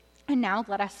And now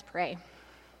let us pray.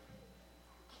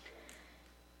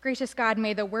 Gracious God,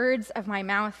 may the words of my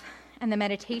mouth and the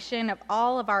meditation of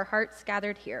all of our hearts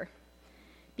gathered here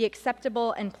be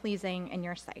acceptable and pleasing in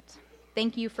your sight.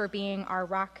 Thank you for being our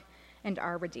rock and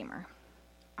our Redeemer.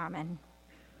 Amen.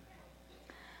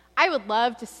 I would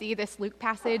love to see this Luke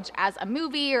passage as a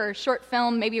movie or a short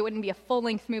film. Maybe it wouldn't be a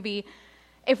full-length movie.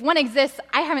 If one exists,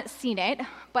 I haven't seen it,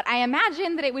 but I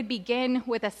imagine that it would begin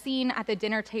with a scene at the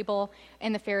dinner table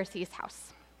in the Pharisees'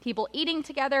 house. People eating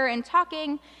together and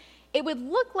talking. It would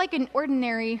look like an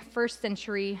ordinary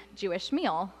first-century Jewish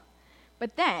meal.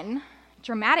 But then,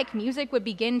 dramatic music would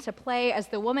begin to play as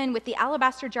the woman with the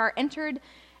alabaster jar entered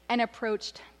and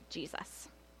approached Jesus.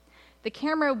 The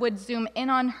camera would zoom in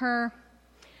on her,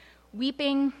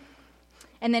 weeping,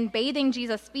 and then bathing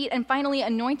Jesus' feet, and finally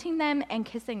anointing them and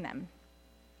kissing them.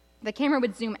 The camera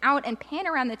would zoom out and pan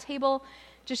around the table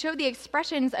to show the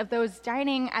expressions of those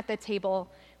dining at the table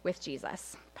with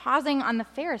Jesus, pausing on the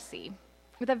Pharisee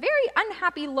with a very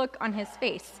unhappy look on his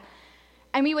face.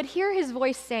 And we would hear his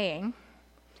voice saying,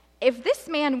 "If this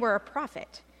man were a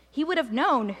prophet, he would have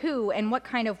known who and what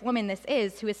kind of woman this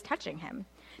is who is touching him,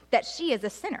 that she is a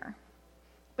sinner."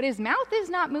 But his mouth is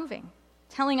not moving,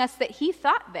 telling us that he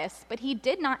thought this, but he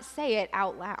did not say it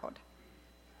out loud.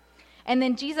 And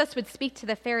then Jesus would speak to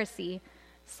the Pharisee,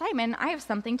 "Simon, I have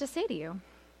something to say to you."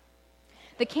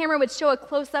 The camera would show a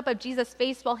close-up of Jesus'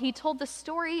 face while he told the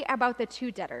story about the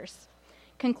two debtors,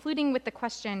 concluding with the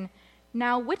question,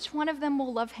 "Now which one of them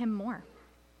will love him more?"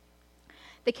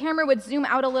 The camera would zoom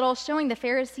out a little, showing the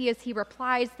Pharisee as he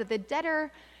replies that the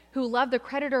debtor who loved the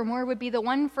creditor more would be the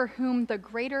one for whom the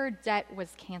greater debt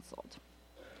was canceled.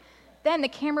 Then the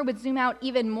camera would zoom out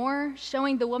even more,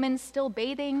 showing the woman still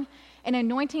bathing and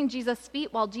anointing Jesus'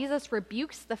 feet while Jesus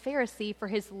rebukes the Pharisee for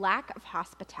his lack of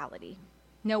hospitality.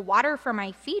 "No water for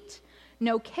my feet,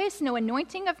 no kiss, no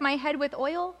anointing of my head with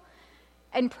oil,"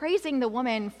 and praising the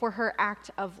woman for her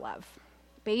act of love,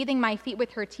 bathing my feet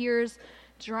with her tears,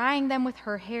 drying them with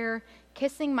her hair,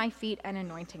 kissing my feet and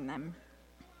anointing them.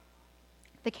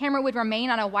 The camera would remain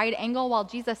on a wide angle while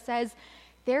Jesus says,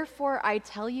 "Therefore I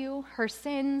tell you, her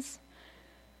sins,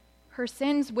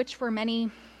 which were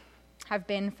many, have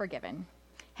been forgiven.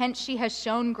 Hence she has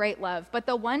shown great love. But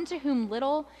the one to whom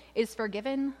little is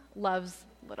forgiven loves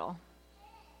little."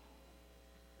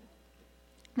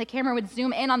 The camera would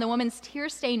zoom in on the woman's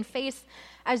tear-stained face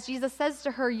as Jesus says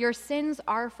to her, "Your sins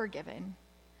are forgiven."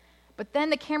 But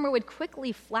then the camera would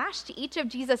quickly flash to each of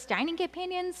Jesus' dining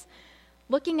companions,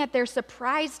 looking at their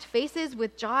surprised faces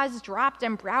with jaws dropped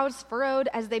and brows furrowed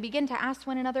as they begin to ask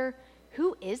one another,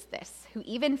 "Who is this who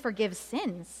even forgives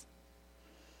sins?"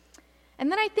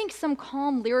 And then I think some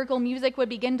calm lyrical music would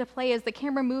begin to play as the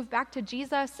camera moved back to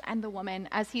Jesus and the woman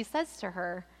as he says to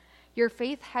her, "Your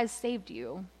faith has saved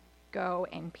you. Go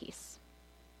in peace."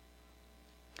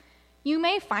 You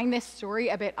may find this story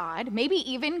a bit odd, maybe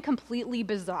even completely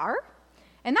bizarre,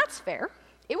 and that's fair.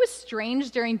 It was strange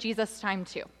during Jesus' time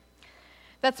too.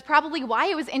 That's probably why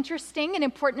it was interesting and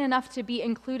important enough to be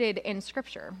included in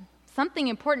Scripture. Something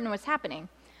important was happening.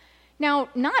 Now,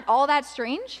 not all that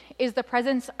strange is the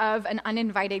presence of an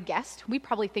uninvited guest. We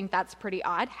probably think that's pretty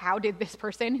odd. How did this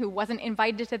person who wasn't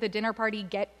invited to the dinner party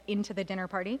get into the dinner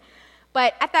party?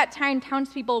 But at that time,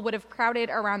 townspeople would have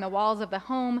crowded around the walls of the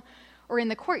home or in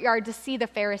the courtyard to see the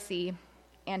Pharisee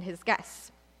and his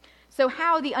guests. So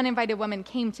how the uninvited woman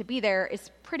came to be there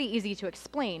is pretty easy to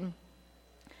explain.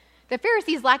 The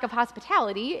Pharisee's lack of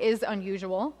hospitality is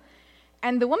unusual,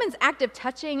 and the woman's act of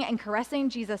touching and caressing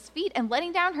Jesus' feet and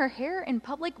letting down her hair in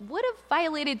public would have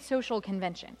violated social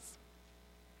conventions.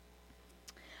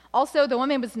 Also, the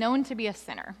woman was known to be a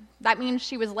sinner. That means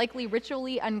she was likely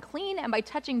ritually unclean, and by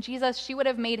touching Jesus, she would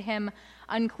have made him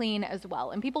unclean as well.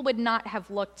 And people would not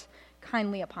have looked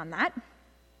kindly upon that.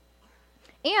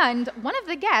 And one of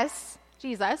the guests,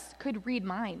 Jesus, could read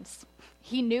minds.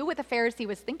 He knew what the Pharisee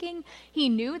was thinking. He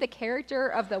knew the character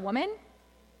of the woman.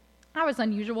 That was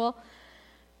unusual.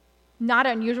 Not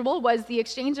unusual was the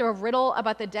exchange of a riddle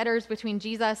about the debtors between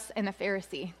Jesus and the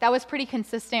Pharisee. That was pretty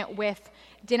consistent with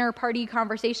dinner party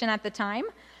conversation at the time,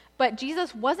 but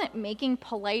Jesus wasn't making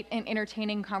polite and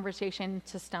entertaining conversation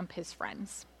to stump his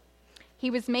friends.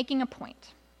 He was making a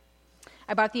point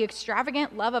about the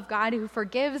extravagant love of God who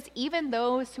forgives even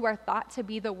those who are thought to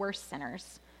be the worst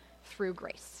sinners through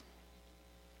grace.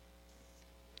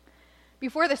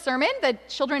 Before the sermon, the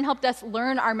children helped us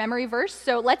learn our memory verse,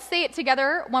 so let's say it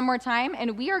together one more time,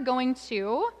 and we are going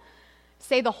to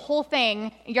say the whole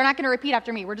thing. You're not going to repeat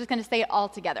after me. We're just going to say it all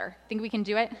together. Think we can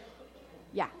do it?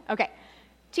 Yeah, okay.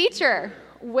 Teacher,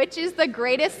 which is the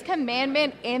greatest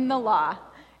commandment in the law?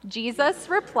 Jesus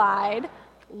replied,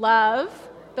 love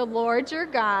the Lord your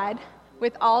God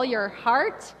with all your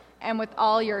heart and with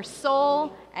all your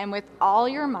soul and with all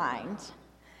your mind.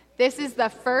 This is the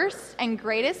first and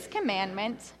greatest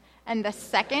commandment, and the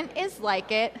second is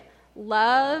like it: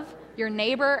 love your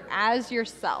neighbor as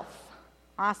yourself.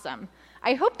 Awesome.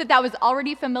 I hope that was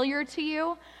already familiar to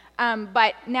you,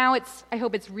 but now I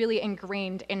hope it's really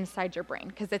ingrained inside your brain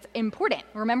because it's important.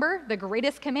 Remember, the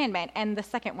greatest commandment and the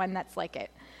second one that's like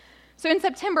it. So in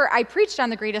September, I preached on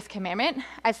the greatest commandment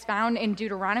as found in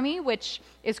Deuteronomy, which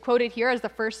is quoted here as the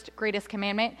first greatest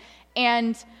commandment.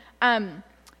 And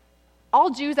all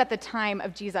Jews at the time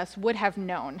of Jesus would have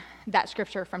known that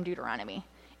scripture from Deuteronomy.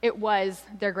 It was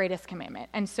their greatest commandment.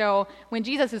 And so when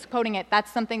Jesus is quoting it,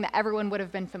 that's something that everyone would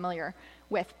have been familiar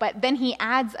with. But then he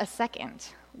adds a second: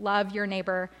 love your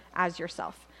neighbor as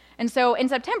yourself. And so in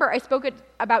September, I spoke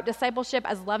about discipleship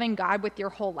as loving God with your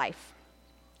whole life.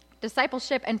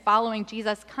 Discipleship and following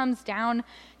Jesus comes down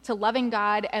to loving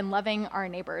God and loving our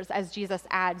neighbors as Jesus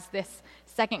adds this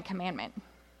second commandment.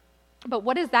 But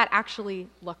what does that actually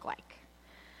look like?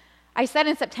 I said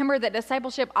in September that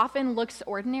discipleship often looks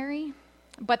ordinary,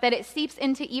 but that it seeps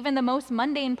into even the most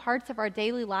mundane parts of our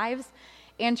daily lives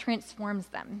and transforms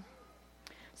them.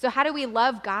 So how do we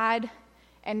love God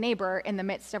and neighbor in the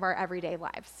midst of our everyday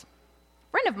lives?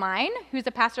 A friend of mine, who's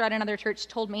a pastor at another church,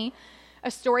 told me a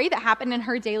story that happened in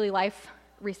her daily life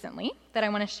recently that I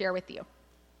want to share with you.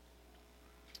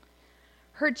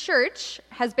 Her church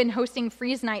has been hosting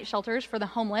freeze night shelters for the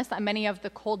homeless on many of the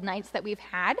cold nights that we've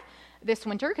had this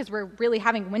winter, because we're really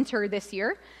having winter this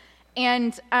year.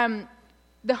 And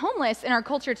the homeless in our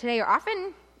culture today are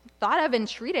often thought of and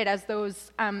treated as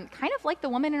those kind of like the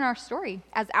woman in our story,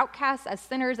 as outcasts, as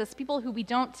sinners, as people who we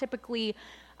don't typically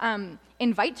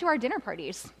invite to our dinner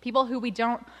parties, people who we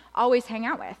don't always hang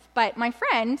out with. But my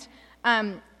friend,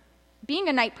 being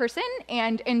a night person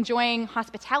and enjoying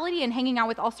hospitality and hanging out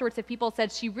with all sorts of people,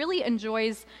 said she really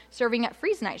enjoys serving at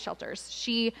freeze night shelters.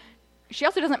 She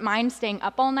also doesn't mind staying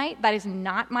up all night. That is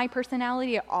not my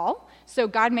personality at all. So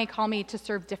God may call me to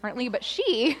serve differently, but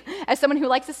she, as someone who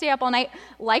likes to stay up all night,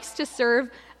 likes to serve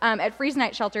at freeze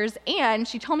night shelters. And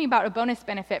she told me about a bonus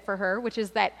benefit for her, which is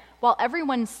that while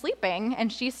everyone's sleeping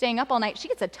and she's staying up all night, she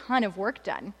gets a ton of work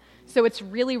done. So it's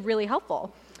really, really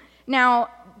helpful. Now,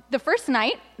 the first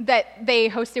night that they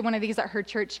hosted one of these at her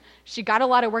church, she got a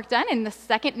lot of work done, and the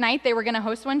second night they were going to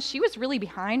host one, she was really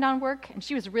behind on work, and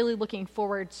she was really looking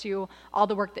forward to all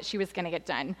the work that she was going to get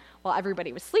done while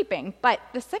everybody was sleeping. But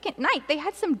the second night, they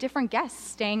had some different guests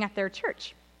staying at their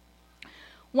church.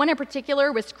 One in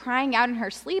particular was crying out in her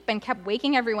sleep and kept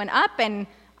waking everyone up, and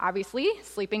obviously,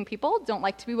 sleeping people don't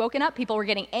like to be woken up. People were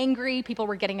getting angry, people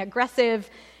were getting aggressive.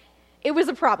 It was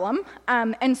a problem,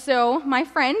 and so my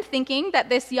friend, thinking that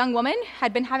this young woman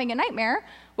had been having a nightmare,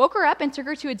 woke her up and took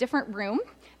her to a different room,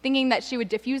 thinking that she would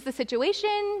diffuse the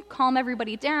situation, calm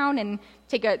everybody down, and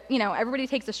everybody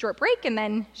takes a short break, and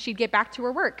then she'd get back to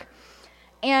her work.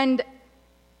 And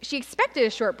she expected a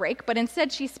short break, but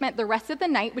instead she spent the rest of the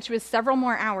night, which was several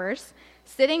more hours,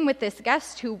 sitting with this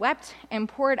guest who wept and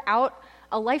poured out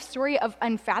a life story of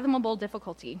unfathomable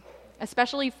difficulty,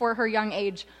 especially for her young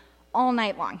age, all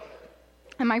night long.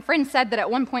 And my friend said that at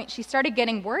one point she started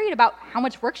getting worried about how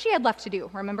much work she had left to do.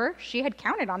 Remember, she had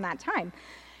counted on that time.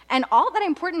 And all that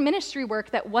important ministry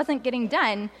work that wasn't getting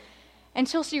done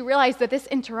until she realized that this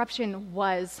interruption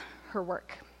was her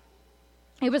work.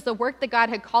 It was the work that God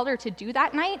had called her to do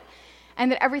that night,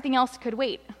 and that everything else could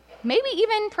wait. Maybe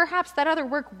even perhaps that other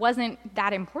work wasn't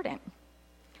that important.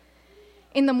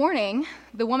 In the morning,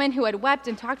 the woman who had wept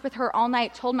and talked with her all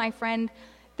night told my friend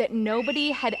that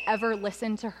nobody had ever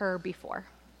listened to her before.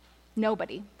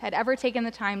 Nobody had ever taken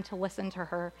the time to listen to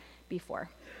her before.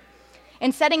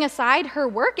 And setting aside her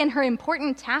work and her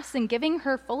important tasks and giving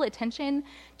her full attention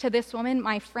to this woman,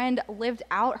 my friend lived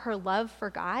out her love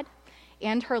for God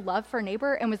and her love for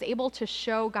neighbor and was able to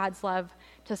show God's love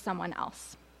to someone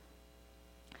else.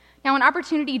 Now, an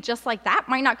opportunity just like that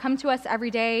might not come to us every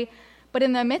day, but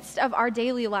in the midst of our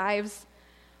daily lives,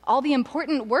 all the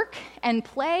important work and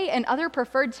play and other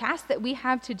preferred tasks that we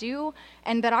have to do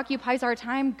and that occupies our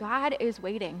time, God is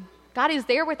waiting. God is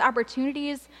there with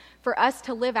opportunities for us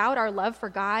to live out our love for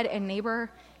God and neighbor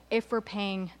if we're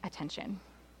paying attention.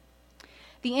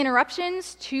 The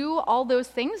interruptions to all those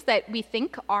things that we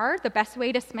think are the best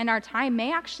way to spend our time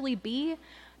may actually be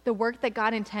the work that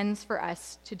God intends for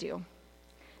us to do.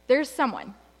 There's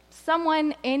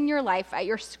someone in your life, at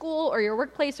your school or your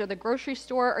workplace or the grocery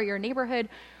store or your neighborhood,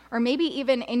 or maybe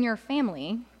even in your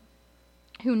family,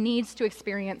 who needs to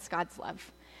experience God's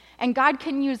love. And God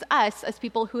can use us as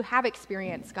people who have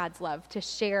experienced God's love to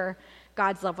share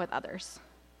God's love with others.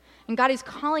 And God is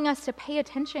calling us to pay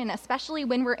attention, especially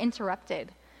when we're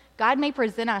interrupted. God may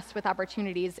present us with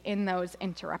opportunities in those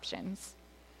interruptions.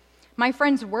 My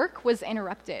friend's work was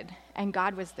interrupted, and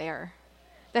God was there.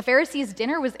 The Pharisees'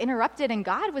 dinner was interrupted, and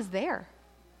God was there.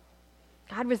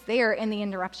 God was there in the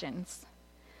interruptions.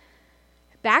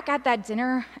 Back at that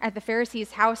dinner at the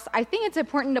Pharisees' house, I think it's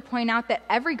important to point out that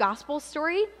every gospel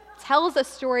story tells a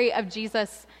story of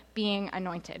Jesus being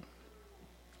anointed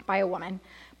by a woman.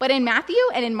 But in Matthew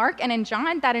and in Mark and in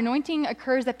John, that anointing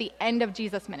occurs at the end of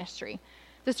Jesus' ministry.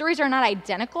 The stories are not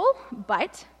identical,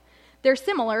 but they're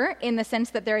similar in the sense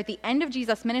that they're at the end of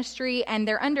Jesus' ministry, and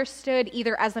they're understood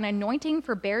either as an anointing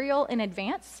for burial in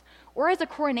advance or as a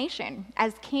coronation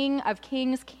as King of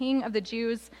Kings, King of the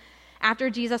Jews,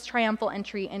 after Jesus' triumphal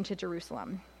entry into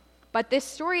Jerusalem. But this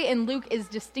story in Luke is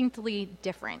distinctly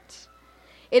different.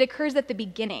 It occurs at the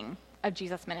beginning of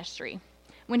Jesus' ministry.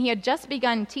 When he had just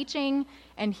begun teaching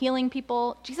and healing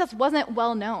people, Jesus wasn't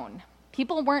well known.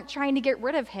 People weren't trying to get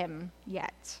rid of him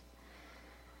yet.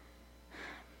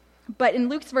 But in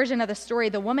Luke's version of the story,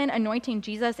 the woman anointing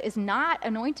Jesus is not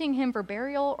anointing him for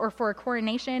burial or for a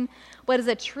coronation, but is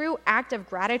a true act of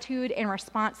gratitude in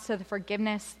response to the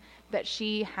forgiveness that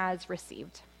she has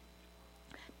received.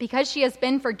 Because she has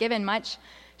been forgiven much,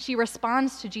 she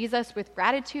responds to Jesus with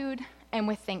gratitude and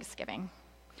with thanksgiving,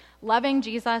 loving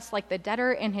Jesus like the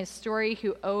debtor in his story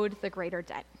who owed the greater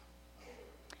debt.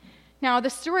 Now, the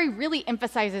story really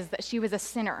emphasizes that she was a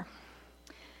sinner.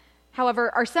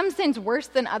 However, are some sins worse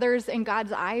than others in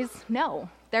God's eyes? No,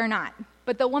 they're not.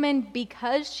 But the woman,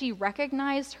 because she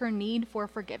recognized her need for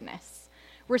forgiveness,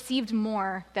 received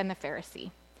more than the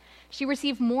Pharisee. She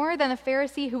received more than the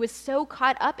Pharisee who was so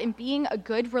caught up in being a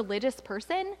good religious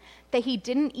person that he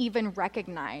didn't even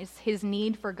recognize his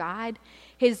need for God,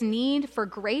 his need for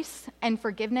grace and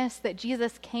forgiveness that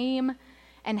Jesus came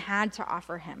and had to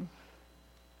offer him.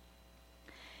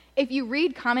 If you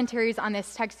read commentaries on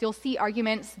this text, you'll see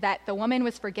arguments that the woman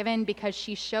was forgiven because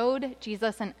she showed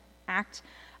Jesus an act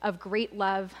of great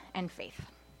love and faith.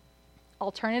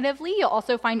 Alternatively, you'll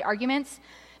also find arguments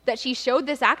that she showed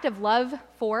this act of love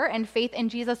for and faith in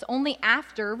Jesus only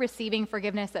after receiving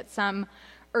forgiveness at some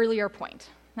earlier point.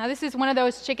 Now, this is one of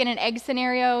those chicken and egg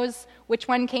scenarios. Which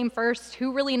one came first?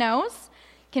 Who really knows?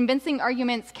 Convincing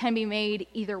arguments can be made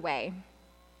either way.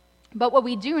 But what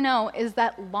we do know is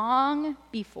that long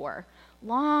before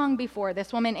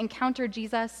this woman encountered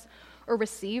Jesus or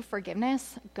received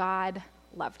forgiveness, God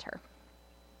loved her.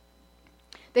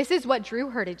 This is what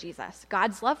drew her to Jesus,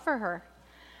 God's love for her.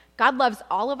 God loves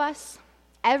all of us,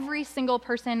 every single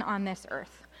person on this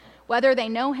earth, whether they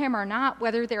know him or not,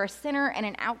 whether they're a sinner and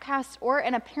an outcast or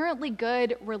an apparently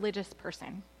good religious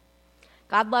person.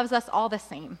 God loves us all the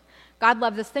same. God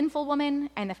loved the sinful woman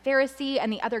and the Pharisee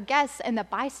and the other guests and the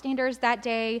bystanders that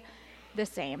day the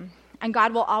same. And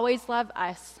God will always love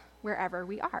us wherever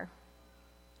we are.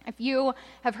 If you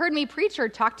have heard me preach or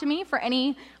talk to me for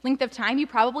any length of time, you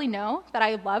probably know that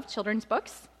I love children's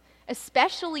books.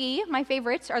 Especially, my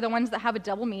favorites are the ones that have a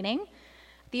double meaning,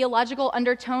 theological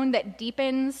undertone that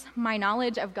deepens my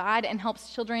knowledge of God and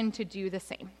helps children to do the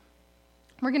same.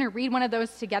 We're going to read one of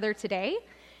those together today.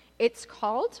 It's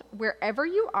called Wherever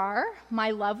You Are, My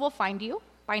Love Will Find You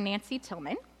by Nancy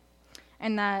Tillman.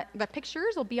 And the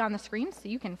pictures will be on the screen so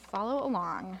you can follow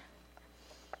along.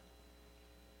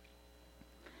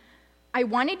 I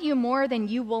wanted you more than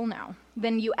you will know,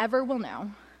 than you ever will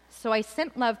know. So I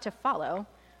sent love to follow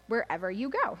wherever you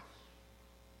go.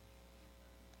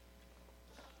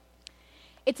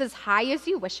 It's as high as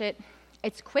you wish it.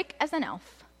 It's quick as an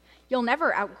elf. You'll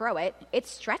never outgrow it. It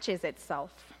stretches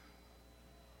itself.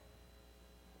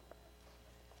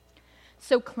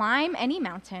 So climb any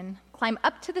mountain, climb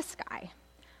up to the sky.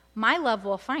 My love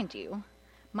will find you.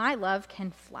 My love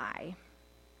can fly.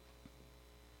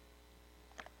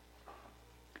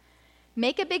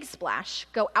 Make a big splash,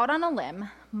 go out on a limb.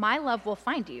 My love will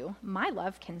find you. My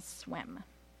love can swim.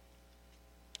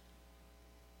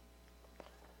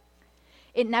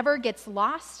 It never gets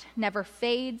lost, never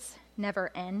fades,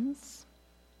 never ends.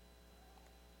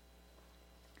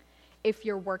 If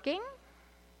you're working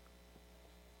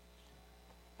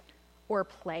or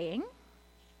playing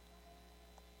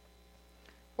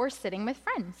or sitting with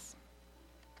friends,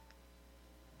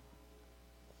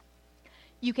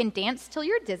 you can dance till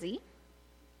you're dizzy,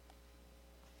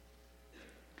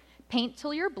 paint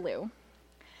till you're blue.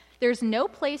 There's no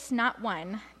place, not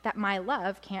one, that my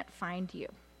love can't find you.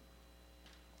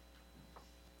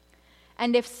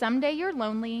 And if someday you're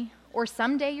lonely, or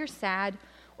someday you're sad,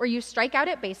 or you strike out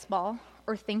at baseball,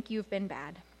 or think you've been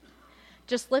bad,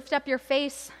 just lift up your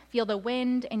face, feel the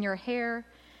wind in your hair.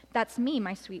 That's me,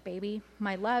 my sweet baby.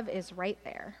 My love is right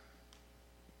there.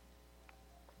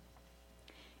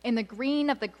 in the green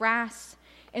of the grass,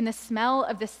 in the smell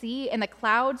of the sea, in the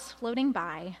clouds floating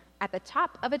by, at the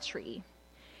top of a tree,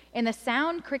 in the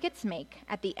sound crickets make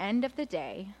at the end of the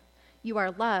day, you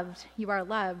are loved, you are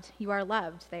loved, you are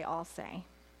loved, they all say.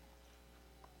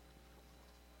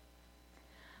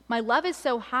 My love is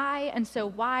so high and so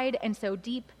wide and so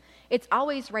deep, it's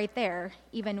always right there,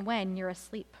 even when you're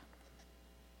asleep.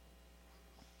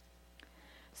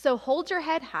 So hold your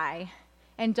head high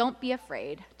and don't be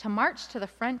afraid to march to the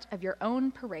front of your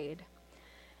own parade.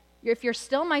 If you're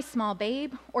still my small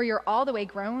babe or you're all the way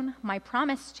grown, my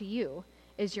promise to you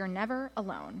is you're never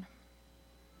alone.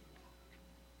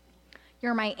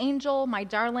 You're my angel, my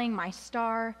darling, my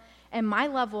star, and my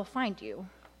love will find you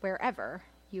wherever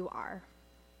you are.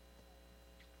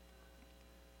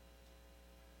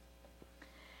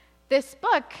 This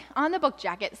book, on the book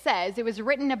jacket, says it was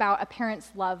written about a parent's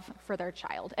love for their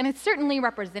child. And it's certainly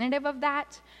representative of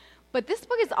that, but this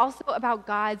book is also about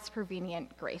God's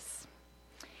prevenient grace.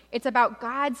 It's about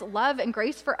God's love and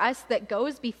grace for us that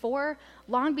goes before,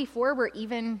 long before we're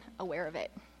even aware of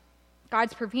it.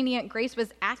 God's prevenient grace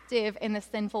was active in the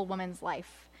sinful woman's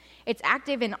life. It's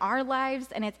active in our lives,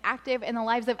 and it's active in the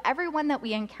lives of everyone that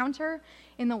we encounter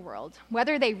in the world,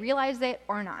 whether they realize it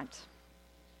or not.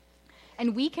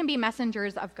 And we can be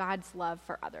messengers of God's love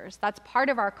for others. That's part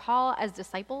of our call as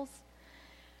disciples.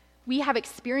 We have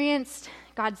experienced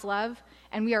God's love,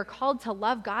 and we are called to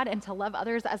love God and to love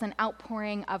others as an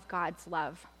outpouring of God's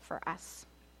love for us.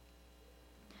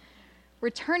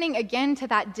 Returning again to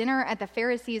that dinner at the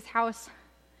Pharisee's house,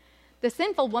 the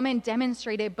sinful woman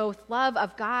demonstrated both love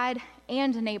of God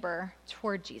and neighbor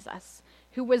toward Jesus,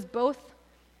 who was both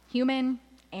human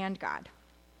and God.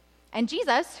 And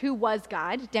Jesus, who was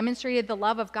God, demonstrated the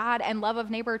love of God and love of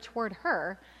neighbor toward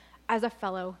her as a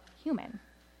fellow human.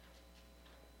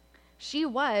 She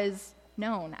was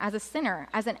known as a sinner,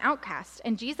 as an outcast,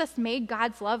 and Jesus made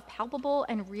God's love palpable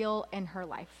and real in her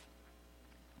life.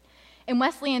 In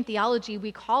Wesleyan theology,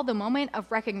 we call the moment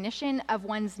of recognition of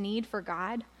one's need for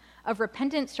God, of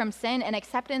repentance from sin and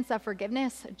acceptance of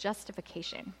forgiveness,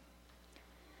 justification.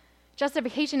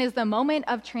 Justification is the moment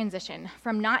of transition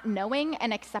from not knowing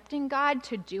and accepting God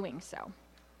to doing so.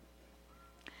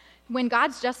 When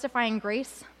God's justifying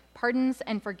grace pardons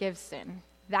and forgives sin,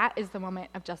 that is the moment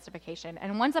of justification.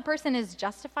 And once a person is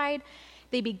justified,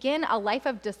 they begin a life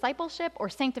of discipleship or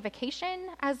sanctification,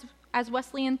 as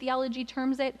Wesleyan theology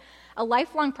terms it, a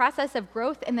lifelong process of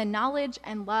growth in the knowledge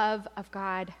and love of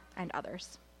God and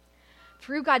others.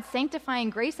 Through God's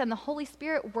sanctifying grace and the Holy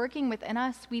Spirit working within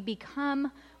us, we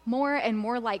become more and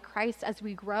more like Christ as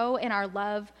we grow in our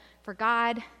love for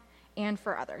God and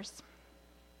for others.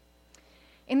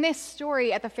 In this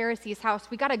story at the Pharisee's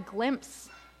house, we got a glimpse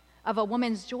of a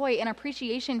woman's joy and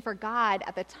appreciation for God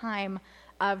at the time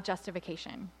of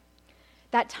justification.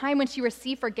 That time when she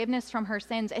received forgiveness from her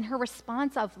sins, and her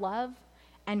response of love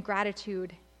and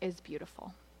gratitude is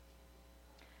beautiful.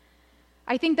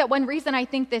 I think that one reason I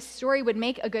think this story would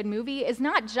make a good movie is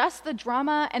not just the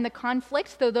drama and the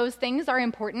conflict, though those things are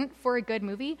important for a good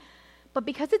movie, but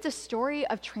because it's a story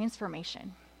of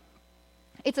transformation.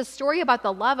 It's a story about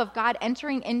the love of God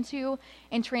entering into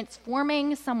and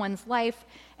transforming someone's life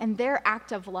and their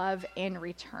act of love in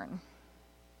return.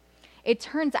 It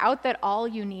turns out that all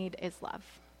you need is love.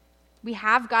 We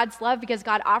have God's love because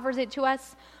God offers it to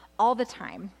us all the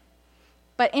time.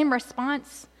 But in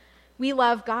response, we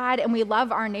love God and we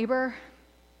love our neighbor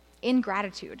in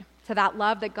gratitude to that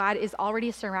love that God is already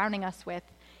surrounding us with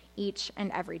each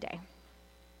and every day.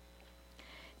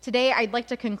 Today, I'd like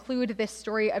to conclude this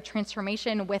story of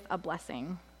transformation with a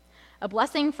blessing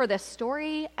for this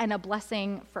story and a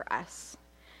blessing for us.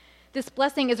 This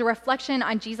blessing is a reflection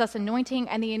on Jesus' anointing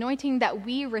and the anointing that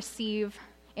we receive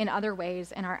in other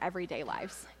ways in our everyday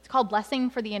lives. It's called Blessing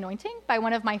for the Anointing by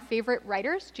one of my favorite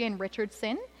writers, Jan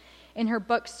Richardson, in her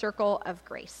book, Circle of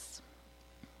Grace.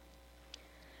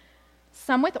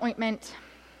 Some with ointment,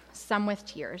 some with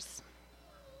tears.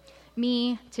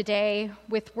 Me today,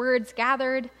 with words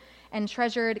gathered and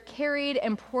treasured, carried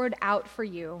and poured out for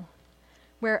you,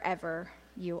 wherever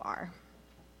you are.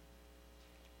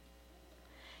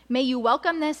 May you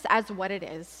welcome this as what it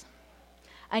is,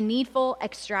 a needful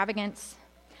extravagance,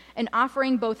 an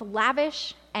offering both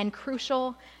lavish and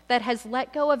crucial that has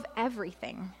let go of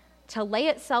everything to lay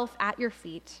itself at your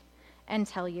feet and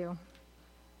tell you,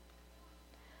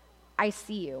 I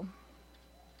see you,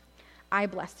 I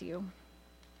bless you.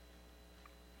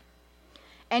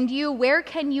 And you, where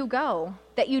can you go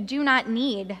that you do not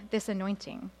need this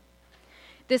anointing,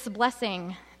 this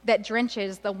blessing that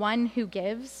drenches the one who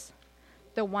gives,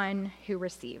 the one who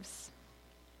receives?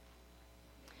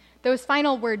 Those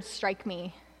final words strike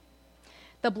me.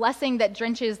 the blessing that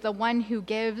drenches the one who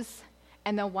gives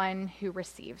and the one who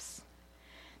receives.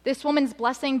 This woman's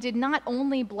blessing did not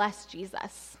only bless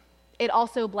Jesus, it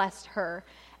also blessed her,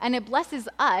 and it blesses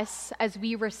us as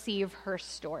we receive her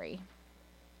story.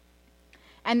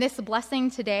 And this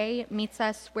blessing today meets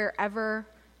us wherever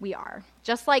we are.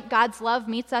 Just like God's love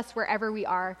meets us wherever we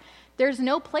are, there's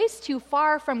no place too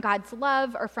far from God's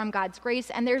love or from God's grace,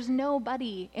 and there's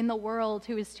nobody in the world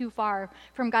who is too far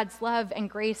from God's love and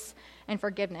grace and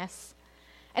forgiveness.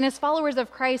 And as followers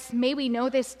of Christ, may we know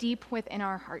this deep within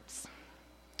our hearts.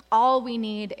 All we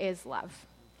need is love.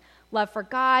 Love for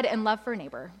God and love for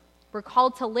neighbor. We're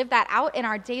called to live that out in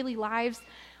our daily lives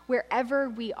wherever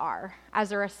we are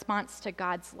as a response to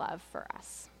God's love for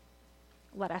us.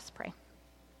 Let us pray.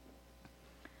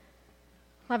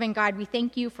 Loving God, we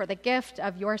thank you for the gift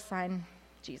of your Son,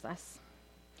 Jesus.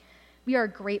 We are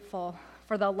grateful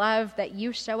for the love that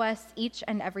you show us each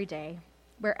and every day,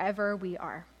 wherever we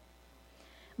are.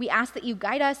 We ask that you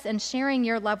guide us in sharing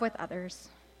your love with others.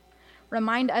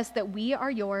 Remind us that we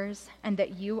are yours and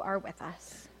that you are with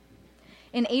us.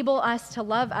 Enable us to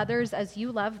love others as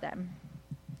you love them,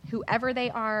 whoever they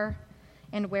are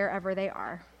and wherever they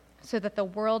are, so that the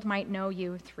world might know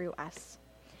you through us.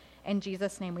 In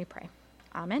Jesus' name we pray.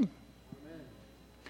 Amen.